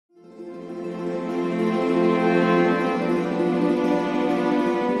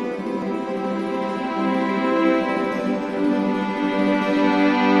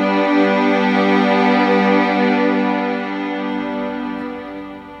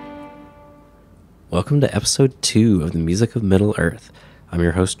Welcome to episode 2 of the Music of Middle-earth. I'm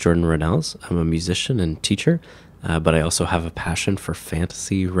your host, Jordan Ronells. I'm a musician and teacher, but I also have a passion for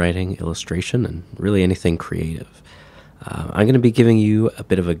fantasy, writing, illustration, and really anything creative. I'm going to be giving you a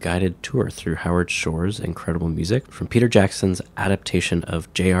bit of a guided tour through Howard Shore's incredible music from Peter Jackson's adaptation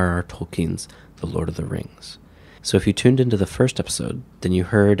of J.R.R. Tolkien's The Lord of the Rings. So if you tuned into the first episode, then you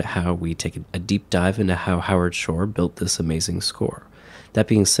heard how we take a deep dive into how Howard Shore built this amazing score. That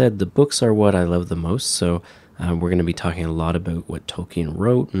being said, the books are what I love the most, so we're going to be talking a lot about what Tolkien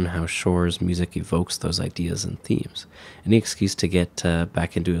wrote and how Shore's music evokes those ideas and themes. Any excuse to get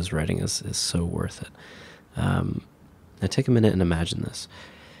back into his writing is so worth it. Now take a minute and imagine this.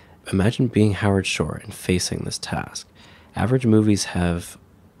 Imagine being Howard Shore and facing this task. Average movies have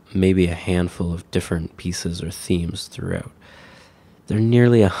maybe a handful of different pieces or themes throughout. There are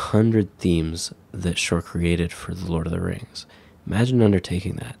nearly 100 themes that Shore created for The Lord of the Rings. Imagine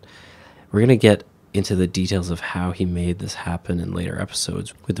undertaking that. We're going to get into the details of how he made this happen in later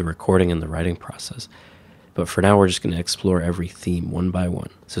episodes with the recording and the writing process. But for now, we're just going to explore every theme one by one.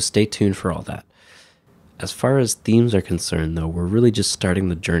 So stay tuned for all that. As far as themes are concerned, though, we're really just starting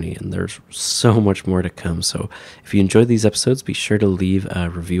the journey, and there's so much more to come. So if you enjoyed these episodes, be sure to leave a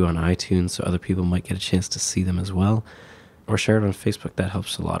review on iTunes so other people might get a chance to see them as well, or share it on Facebook. That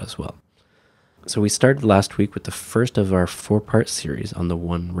helps a lot as well. So we started last week with the first of our 4-part series on the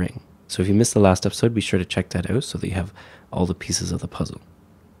One Ring. So if you missed the last episode, be sure to check that out so that you have all the pieces of the puzzle.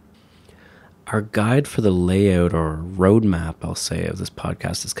 Our guide for the layout or roadmap, I'll say, of this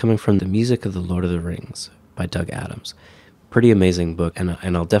podcast is coming from The Music of the Lord of the Rings by Doug Adams. Pretty amazing book,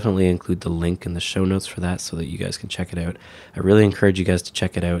 and I'll definitely include the link in the show notes for that so that you guys can check it out. I really encourage you guys to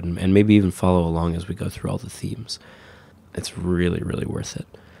check it out and maybe even follow along as we go through all the themes. It's really, really worth it.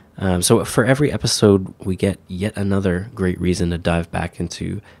 So for every episode, we get yet another great reason to dive back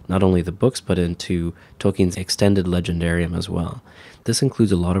into not only the books, but into Tolkien's extended legendarium as well. This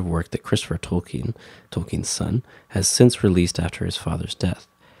includes a lot of work that Christopher Tolkien, Tolkien's son, has since released after his father's death.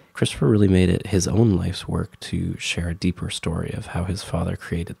 Christopher really made it his own life's work to share a deeper story of how his father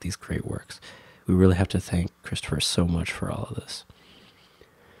created these great works. We really have to thank Christopher so much for all of this.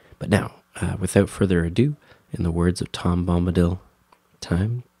 But now, without further ado, in the words of Tom Bombadil,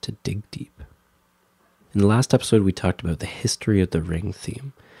 time to dig deep. In the last episode, we talked about the history of the ring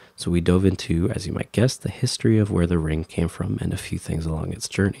theme. So we dove into, as you might guess, the history of where the ring came from and a few things along its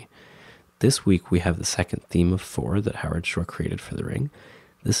journey. This week, we have the second theme of 4 that Howard Shore created for the ring.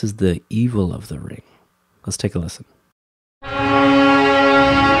 This is the evil of the ring. Let's take a listen.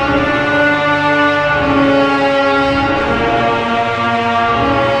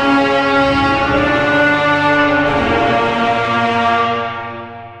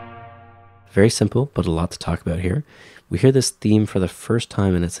 Very simple, but a lot to talk about here. We hear this theme for the first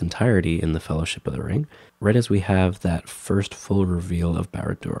time in its entirety in the Fellowship of the Ring, right as we have that first full reveal of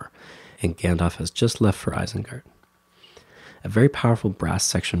Barad-dûr, and Gandalf has just left for Isengard. A very powerful brass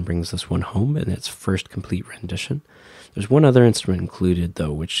section brings this one home in its first complete rendition. There's one other instrument included,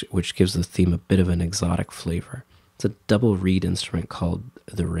 though, which gives the theme a bit of an exotic flavor. It's a double reed instrument called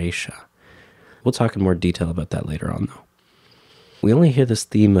the Rhaita. We'll talk in more detail about that later on, though. We only hear this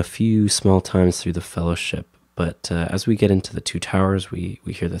theme a few small times through the Fellowship, but as we get into the Two Towers, we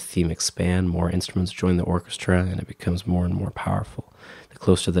hear the theme expand, more instruments join the orchestra, and it becomes more and more powerful, the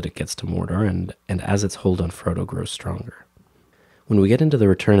closer that it gets to Mordor, and as its hold on Frodo grows stronger. When we get into the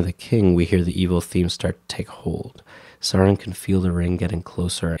Return of the King, we hear the evil theme start to take hold. Sauron can feel the ring getting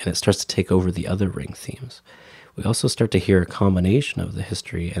closer, and it starts to take over the other ring themes. We also start to hear a combination of the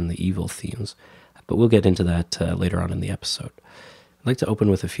history and the evil themes, but we'll get into that later on in the episode. I'd like to open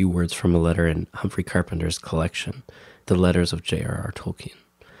with a few words from a letter in Humphrey Carpenter's collection, The Letters of J.R.R. Tolkien.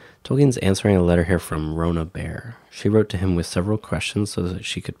 Tolkien's answering a letter here from Rona Bear. She wrote to him with several questions so that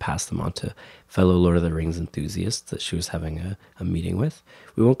she could pass them on to fellow Lord of the Rings enthusiasts that she was having a meeting with.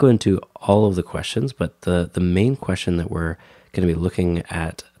 We won't go into all of the questions, but the main question that we're going to be looking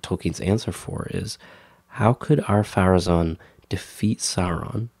at Tolkien's answer for is, how could Ar-Pharazôn defeat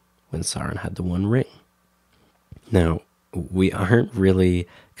Sauron when Sauron had the One Ring? Now, we aren't really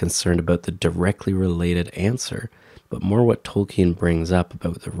concerned about the directly related answer, but more what Tolkien brings up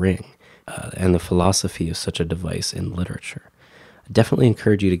about the ring and the philosophy of such a device in literature. I definitely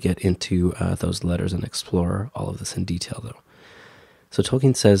encourage you to get into those letters and explore all of this in detail, though. So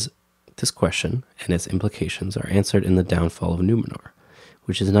Tolkien says, this question and its implications are answered in The Downfall of Númenor,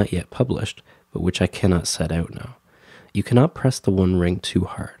 which is not yet published, but which I cannot set out now. You cannot press the One Ring too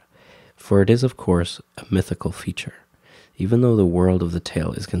hard, for it is, of course, a mythical feature, even though the world of the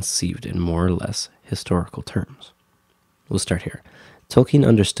tale is conceived in more or less historical terms. We'll start here. Tolkien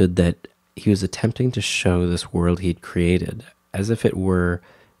understood that he was attempting to show this world he'd created as if it were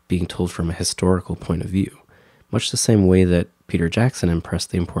being told from a historical point of view, much the same way that Peter Jackson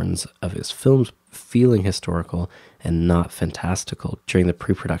impressed the importance of his films feeling historical and not fantastical during the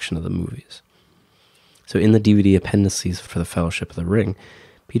pre-production of the movies. So in the DVD appendices for The Fellowship of the Ring,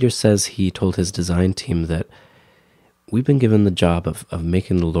 Peter says he told his design team that we've been given the job of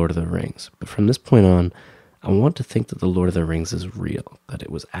making the Lord of the Rings, but from this point on, I want to think that the Lord of the Rings is real, that it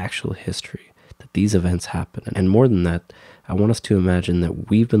was actual history, that these events happen. And more than that, I want us to imagine that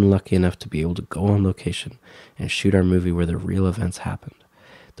we've been lucky enough to be able to go on location and shoot our movie where the real events happened.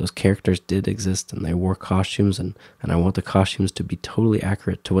 Those characters did exist and they wore costumes, and I want the costumes to be totally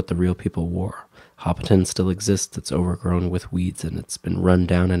accurate to what the real people wore. Hobbiton still exists, it's overgrown with weeds and it's been run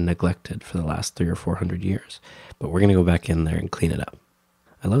down and neglected for the last 300 or 400 years. But we're going to go back in there and clean it up.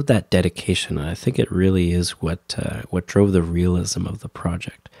 I love that dedication, and I think it really is what drove the realism of the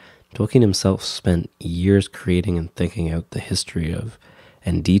project. Tolkien himself spent years creating and thinking out the history of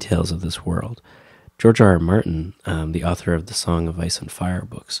and details of this world. George R. R. Martin, the author of the Song of Ice and Fire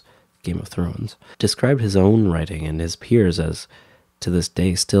books, Game of Thrones, described his own writing and his peers as, to this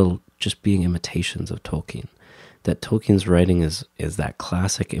day, still just being imitations of Tolkien. That Tolkien's writing is that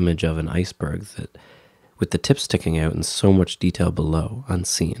classic image of an iceberg that, with the tip sticking out and so much detail below,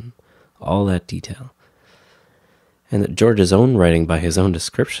 unseen, all that detail. And that George's own writing, by his own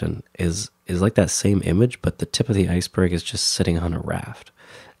description, is like that same image, but the tip of the iceberg is just sitting on a raft.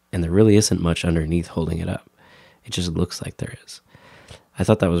 And there really isn't much underneath holding it up. It just looks like there is. I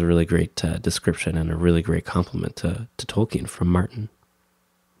thought that was a really great description and a really great compliment to Tolkien from Martin.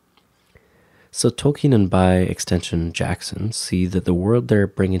 So Tolkien, and by extension Jackson, see that the world they're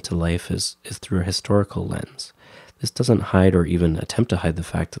bringing to life is through a historical lens. This doesn't hide or even attempt to hide the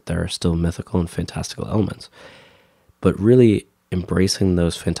fact that there are still mythical and fantastical elements, but really embracing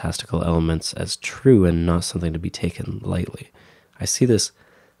those fantastical elements as true and not something to be taken lightly. I see this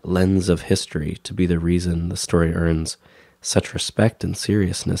lens of history to be the reason the story earns such respect and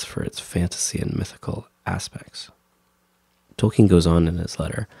seriousness for its fantasy and mythical aspects. Tolkien goes on in his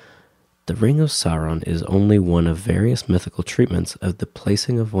letter, "The Ring of Sauron is only one of various mythical treatments of the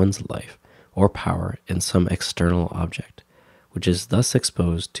placing of one's life or power in some external object, which is thus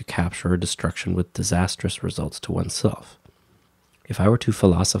exposed to capture or destruction with disastrous results to oneself. If I were to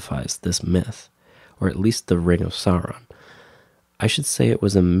philosophize this myth, or at least the Ring of Sauron, I should say it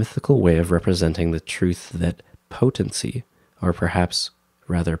was a mythical way of representing the truth that potency, or perhaps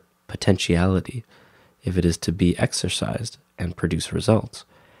rather potentiality, if it is to be exercised and produce results,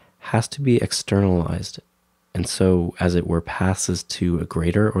 has to be externalized, and so, as it were, passes to a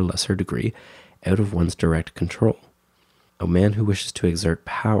greater or lesser degree out of one's direct control. A man who wishes to exert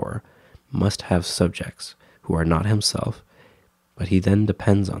power must have subjects who are not himself, but he then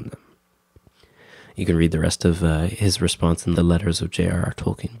depends on them." You can read the rest of his response in the letters of J.R.R.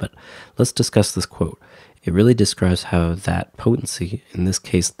 Tolkien, but let's discuss this quote. It really describes how that potency, in this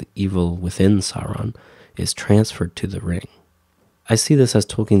case the evil within Sauron, is transferred to the ring. I see this as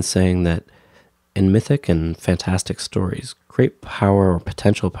Tolkien saying that in mythic and fantastic stories, great power or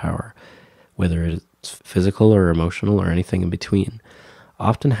potential power, whether it's physical or emotional or anything in between,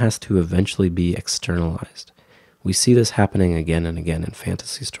 often has to eventually be externalized. We see this happening again and again in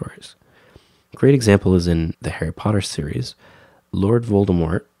fantasy stories. A great example is in the Harry Potter series. Lord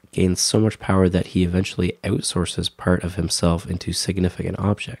Voldemort gains so much power that he eventually outsources part of himself into significant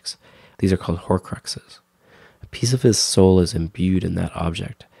objects. These are called Horcruxes. A piece of his soul is imbued in that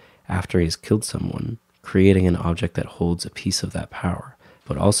object after he's killed someone, creating an object that holds a piece of that power,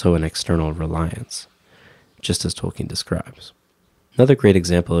 but also an external reliance, just as Tolkien describes. Another great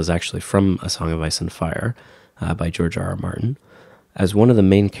example is actually from A Song of Ice and Fire by George R. R. Martin. As one of the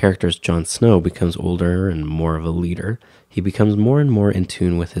main characters, Jon Snow, becomes older and more of a leader, he becomes more and more in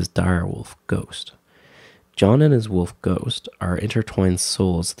tune with his direwolf ghost. Jon and his wolf ghost are intertwined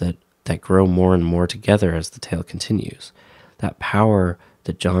souls that grow more and more together as the tale continues. That power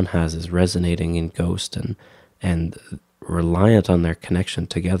that Jon has is resonating in Ghost and reliant on their connection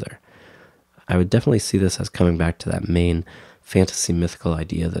together. I would definitely see this as coming back to that main fantasy mythical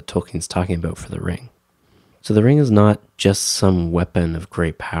idea that Tolkien's talking about for the ring. So the ring is not just some weapon of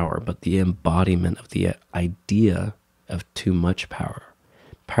great power, but the embodiment of the idea of too much power.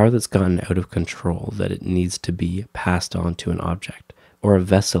 Power that's gotten out of control, that it needs to be passed on to an object, or a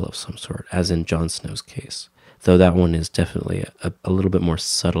vessel of some sort, as in Jon Snow's case. Though that one is definitely a little bit more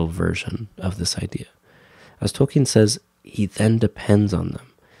subtle version of this idea. As Tolkien says, he then depends on them.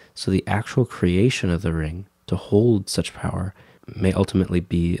 So the actual creation of the ring to hold such power may ultimately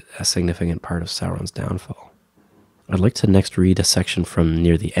be a significant part of Sauron's downfall. I'd like to next read a section from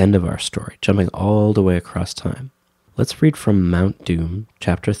near the end of our story, jumping all the way across time. Let's read from Mount Doom,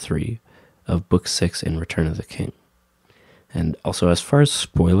 chapter 3 of book 6 in Return of the King. And also, as far as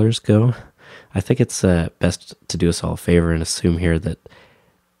spoilers go, I think it's best to do us all a favor and assume here that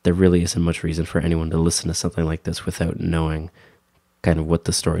there really isn't much reason for anyone to listen to something like this without knowing kind of what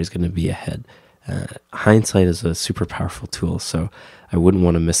the story is going to be ahead. Hindsight is a super powerful tool, so I wouldn't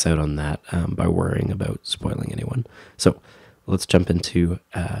want to miss out on that by worrying about spoiling anyone. So let's jump into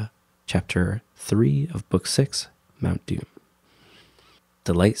chapter 3 of book 6, Mount Doom.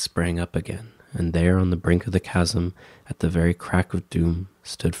 The light sprang up again, and there on the brink of the chasm, at the very crack of doom,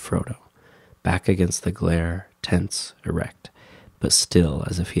 stood Frodo, back against the glare, tense, erect, but still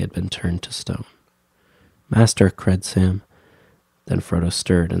as if he had been turned to stone. "Master," cried Sam. Then Frodo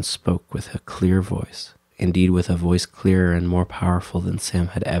stirred and spoke with a clear voice, indeed with a voice clearer and more powerful than Sam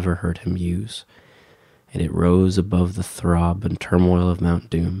had ever heard him use, and it rose above the throb and turmoil of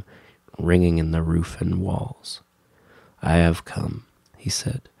Mount Doom, ringing in the roof and walls. "I have come," he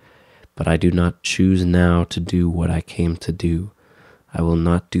said, "but I do not choose now to do what I came to do. I will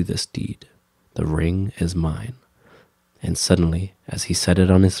not do this deed. The ring is mine." And suddenly, as he set it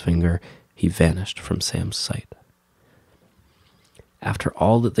on his finger, he vanished from Sam's sight. After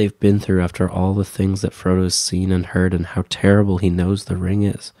all that they've been through, after all the things that Frodo's seen and heard, and how terrible he knows the ring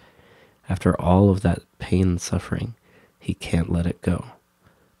is, after all of that pain and suffering, he can't let it go.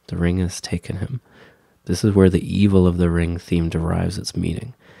 The ring has taken him. This is where the evil of the ring theme derives its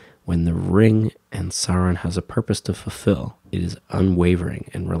meaning. When the ring and Sauron has a purpose to fulfill, it is unwavering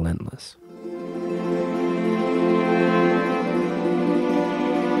and relentless.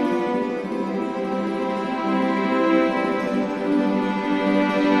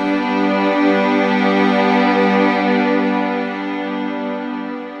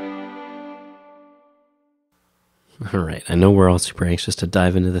 All right, I know we're all super anxious to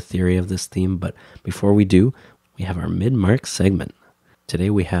dive into the theory of this theme, but before we do, we have our mid-mark segment. Today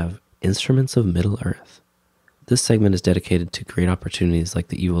we have Instruments of Middle-earth. This segment is dedicated to great opportunities like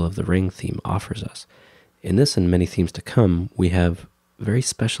the Evil of the Ring theme offers us. In this and many themes to come, we have very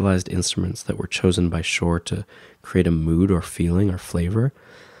specialized instruments that were chosen by Shore to create a mood or feeling or flavor.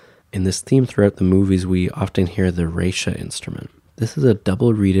 In this theme throughout the movies, we often hear the Rhaita instrument. This is a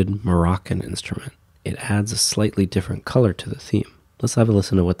double-reeded Moroccan instrument. It adds a slightly different color to the theme. Let's have a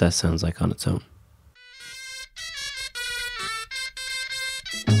listen to what that sounds like on its own.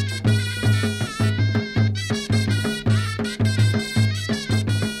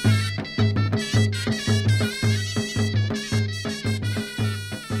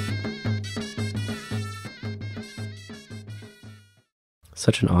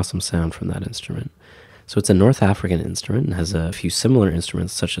 Such an awesome sound from that instrument. So it's a North African instrument and has a few similar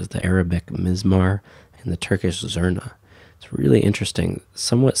instruments such as the Arabic mizmar and the Turkish zurna. It's really interesting,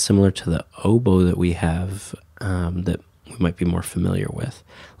 somewhat similar to the oboe that we have that we might be more familiar with.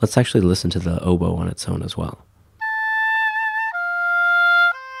 Let's actually listen to the oboe on its own as well.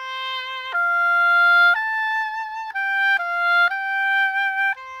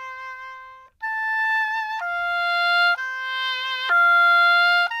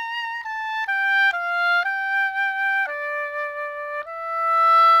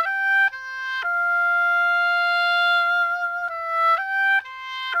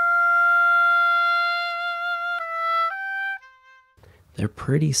 They're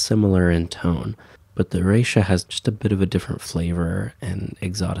pretty similar in tone, but the Rhaita has just a bit of a different flavor and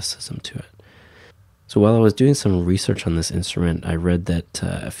exoticism to it. So while I was doing some research on this instrument, I read that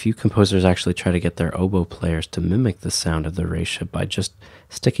a few composers actually try to get their oboe players to mimic the sound of the Rhaita by just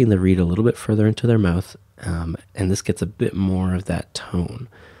sticking the reed a little bit further into their mouth, and this gets a bit more of that tone.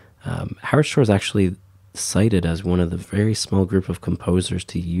 Howard Shore is actually cited as one of the very small group of composers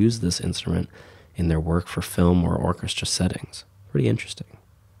to use this instrument in their work for film or orchestra settings. Pretty interesting.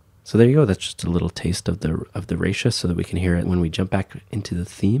 So there you go. That's just a little taste of the Rhaita so that we can hear it when we jump back into the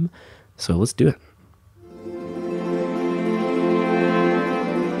theme. So let's do it.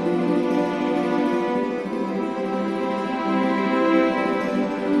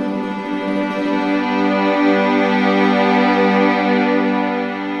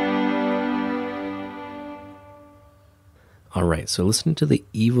 All right, so listening to the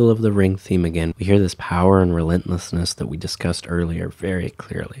Evil of the Ring theme again, we hear this power and relentlessness that we discussed earlier very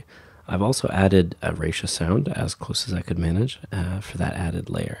clearly. I've also added a Rhaita sound as close as I could manage for that added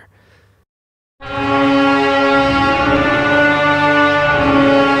layer.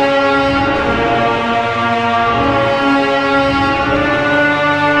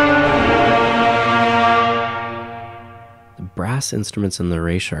 The brass instruments in the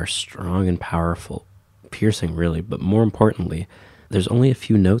Rhaita are strong and powerful, piercing, really, but more importantly, there's only a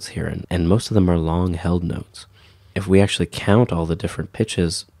few notes here, and most of them are long-held notes. If we actually count all the different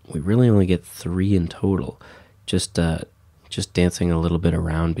pitches, we really only get 3 in total, just dancing a little bit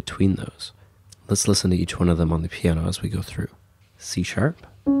around between those. Let's listen to each one of them on the piano as we go through. C sharp,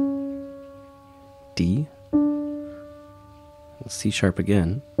 D, C sharp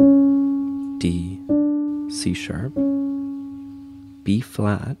again, D, C sharp, B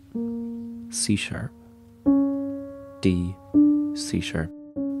flat, C sharp, D, C sharp,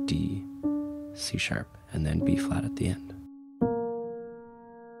 D, C sharp, and then B flat at the end.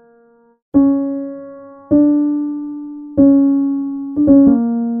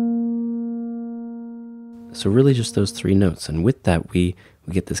 So really just those 3 notes, and with that we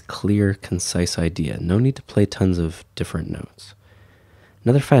get this clear, concise idea. No need to play tons of different notes.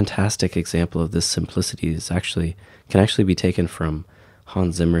 Another fantastic example of this simplicity can actually be taken from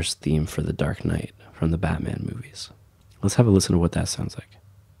Hans Zimmer's theme for The Dark Knight from the Batman movies. Let's have a listen to what that sounds like.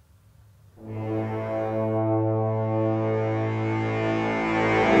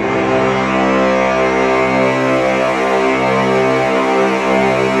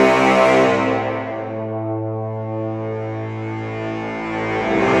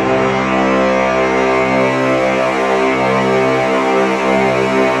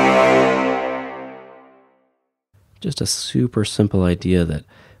 Just a super simple idea that,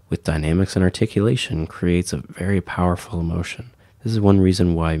 with dynamics and articulation, creates a very powerful emotion. This is one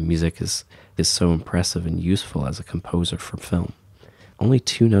reason why music is so impressive and useful as a composer for film. Only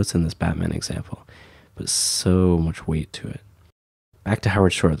 2 notes in this Batman example, but so much weight to it. Back to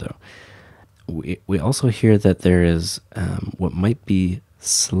Howard Shore, though. We also hear that there is what might be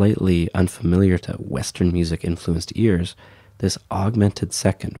slightly unfamiliar to Western music-influenced ears, this augmented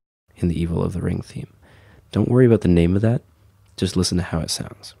second in the Evil of the Ring theme. Don't worry about the name of that, just listen to how it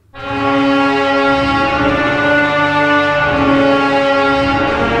sounds.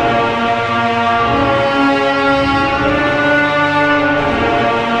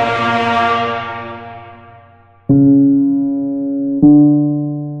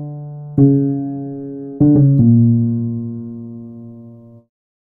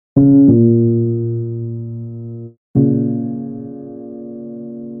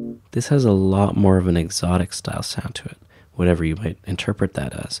 This has a lot more of an exotic style sound to it, whatever you might interpret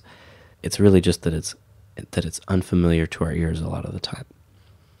that as. It's really just that it's unfamiliar to our ears a lot of the time.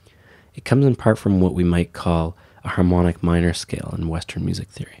 It comes in part from what we might call a harmonic minor scale in Western music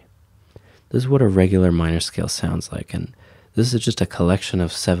theory. This is what a regular minor scale sounds like, and this is just a collection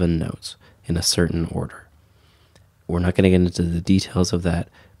of 7 notes in a certain order. We're not going to get into the details of that,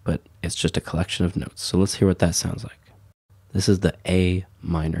 but it's just a collection of notes. So let's hear what that sounds like. This is the A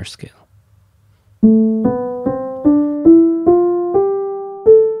minor scale.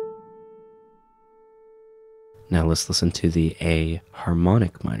 Now let's listen to the A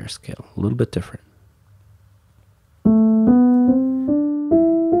harmonic minor scale, a little bit different.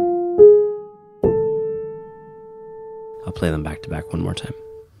 I'll play them back to back one more time.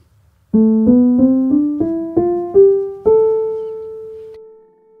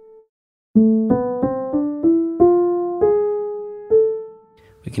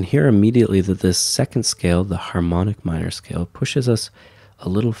 We can hear immediately that this second scale, the harmonic minor scale, pushes us a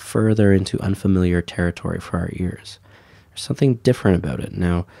little further into unfamiliar territory for our ears. There's something different about it.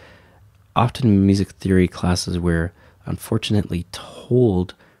 Now, often in music theory classes, we're unfortunately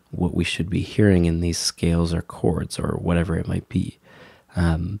told what we should be hearing in these scales or chords or whatever it might be.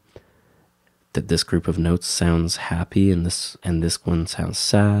 That this group of notes sounds happy and this one sounds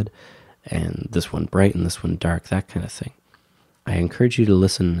sad, and this one bright and this one dark, that kind of thing. I encourage you to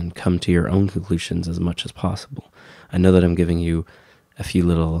listen and come to your own conclusions as much as possible. I know that I'm giving you a few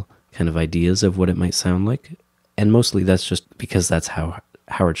little kind of ideas of what it might sound like, and mostly that's just because that's how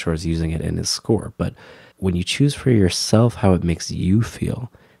Howard Shore is using it in his score. But when you choose for yourself how it makes you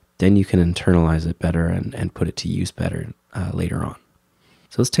feel, then you can internalize it better and put it to use better later on.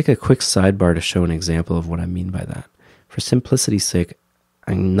 So let's take a quick sidebar to show an example of what I mean by that. For simplicity's sake,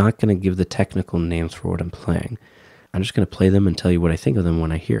 I'm not going to give the technical names for what I'm playing. I'm just going to play them and tell you what I think of them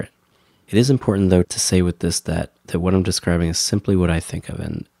when I hear it. It is important, though, to say with this that what I'm describing is simply what I think of,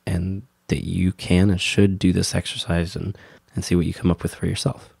 and that you can and should do this exercise and see what you come up with for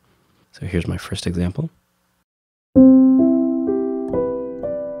yourself. So here's my first example.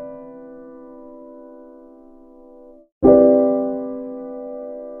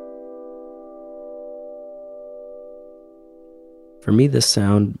 For me, this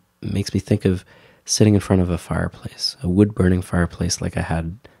sound makes me think of sitting in front of a fireplace, a wood-burning fireplace like I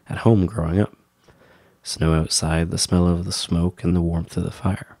had at home growing up. Snow outside, the smell of the smoke, and the warmth of the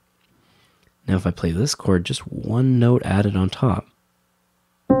fire. Now if I play this chord, just one note added on top.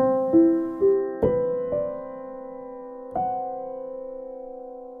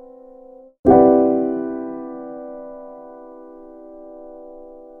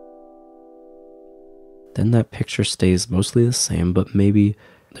 Then that picture stays mostly the same, but maybe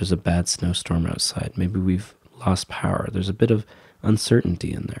there's a bad snowstorm outside. Maybe we've lost power. There's a bit of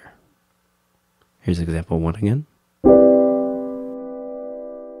uncertainty in there. Here's example 1 again.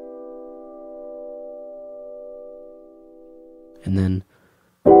 And then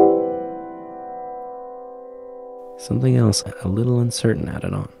something else a little uncertain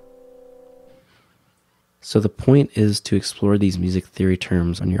added on. So the point is to explore these music theory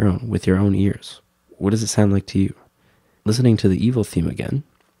terms on your own, with your own ears. What does it sound like to you? Listening to the evil theme again.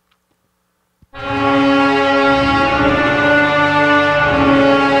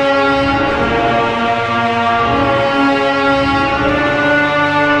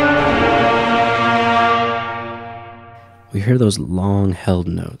 We hear those long held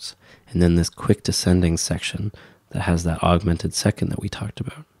notes, and then this quick descending section that has that augmented second that we talked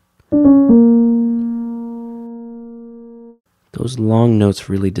about. Those long notes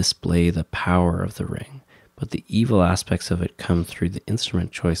really display the power of the ring, but the evil aspects of it come through the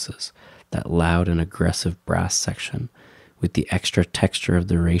instrument choices, that loud and aggressive brass section with the extra texture of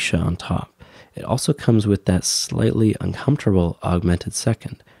the Rhaita on top. It also comes with that slightly uncomfortable augmented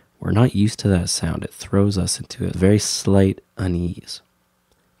second. We're not used to that sound. It throws us into a very slight unease.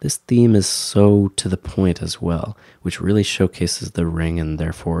 This theme is so to the point as well, which really showcases the ring and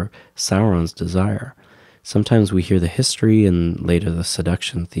therefore Sauron's desire. Sometimes we hear the history and later the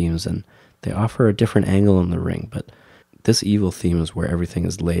seduction themes, and they offer a different angle on the ring, but this evil theme is where everything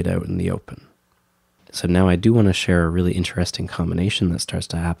is laid out in the open. So now I do want to share a really interesting combination that starts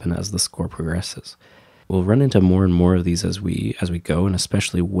to happen as the score progresses. We'll run into more and more of these as we go, and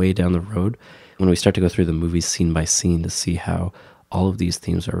especially way down the road when we start to go through the movies scene by scene to see how all of these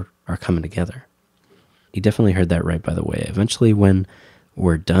themes are coming together. You definitely heard that right, by the way. Eventually, when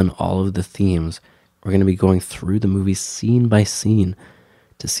we're done all of the themes, we're going to be going through the movie scene by scene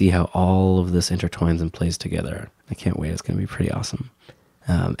to see how all of this intertwines and plays together. I can't wait. It's going to be pretty awesome.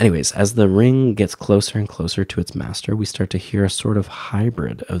 Anyways, as the ring gets closer and closer to its master, we start to hear a sort of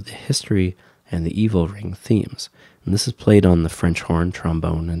hybrid of the history and the evil ring themes. And this is played on the French horn,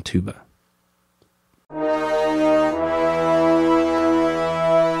 trombone, and tuba.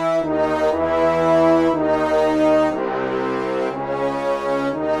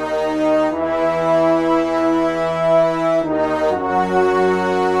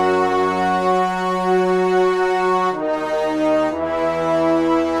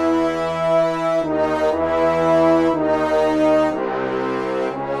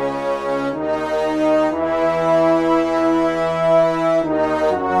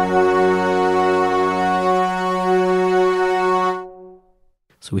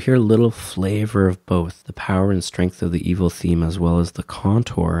 So we hear a little flavor of both the power and strength of the evil theme, as well as the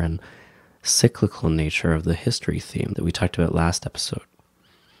contour and cyclical nature of the history theme that we talked about last episode.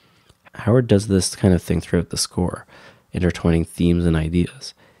 Howard does this kind of thing throughout the score, intertwining themes and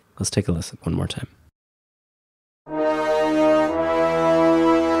ideas. Let's take a listen one more time.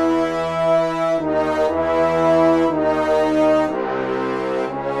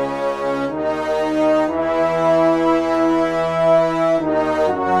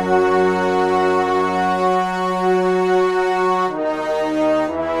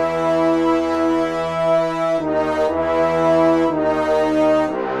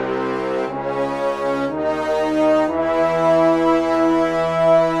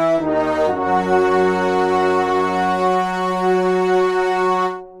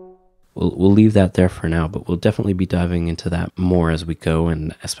 We'll leave that there for now, but we'll definitely be diving into that more as we go,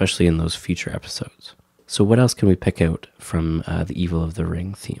 and especially in those future episodes. So what else can we pick out from the Evil of the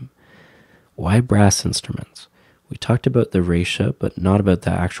Ring theme? Why brass instruments? We talked about the Rhaita, but not about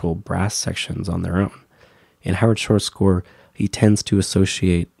the actual brass sections on their own. In Howard Shore's score, he tends to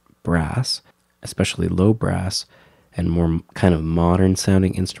associate brass, especially low brass, and more kind of modern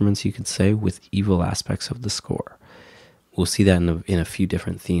sounding instruments, you could say, with evil aspects of the score. We'll see that in a few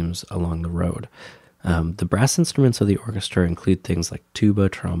different themes along the road. The brass instruments of the orchestra include things like tuba,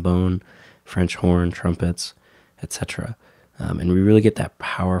 trombone, French horn, trumpets, etc. And we really get that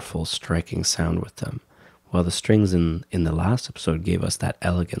powerful, striking sound with them, while the strings in the last episode gave us that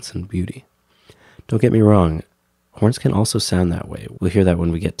elegance and beauty. Don't get me wrong, horns can also sound that way. We'll hear that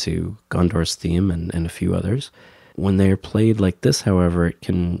when we get to Gondor's theme and a few others. When they are played like this, however, it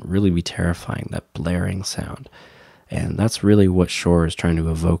can really be terrifying, that blaring sound. And that's really what Shore is trying to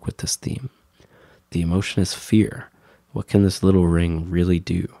evoke with this theme. The emotion is fear. What can this little ring really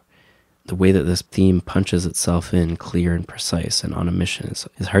do? The way that this theme punches itself in clear and precise and on a mission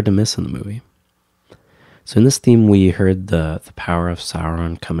is hard to miss in the movie. So in this theme, we heard the power of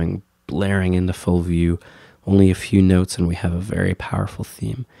Sauron coming blaring into full view, only a few notes, and we have a very powerful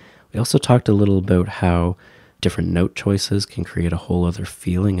theme. We also talked a little about how different note choices can create a whole other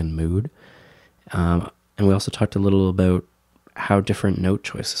feeling and mood. And we also talked a little about how different note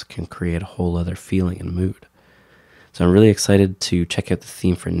choices can create a whole other feeling and mood. So I'm really excited to check out the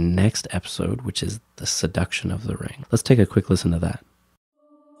theme for next episode, which is the seduction of the ring. Let's take a quick listen to that.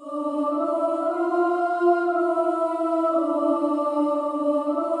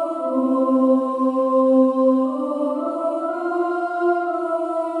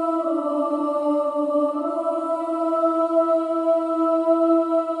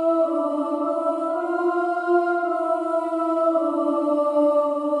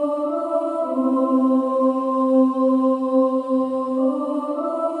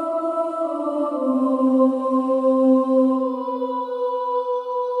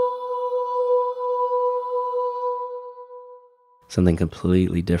 Something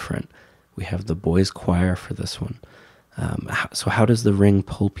completely different. We have the boys' choir for this one. So how does the ring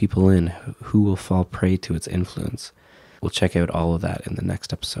pull people in? Who will fall prey to its influence? We'll check out all of that in the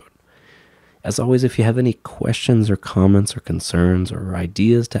next episode. As always, if you have any questions or comments or concerns or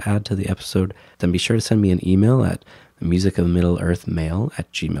ideas to add to the episode, then be sure to send me an email at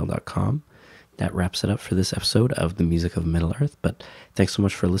MusicofMiddleEarthMail@gmail.com. That wraps it up for this episode of the Music of Middle-earth, but thanks so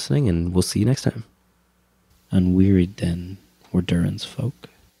much for listening, and we'll see you next time. Unwearied then were Durin's folk.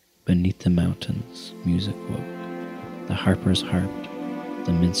 Beneath the mountains music woke. The harpers harped,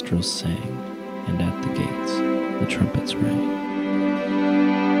 the minstrels sang, and at the gates the trumpets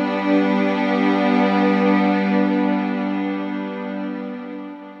rang.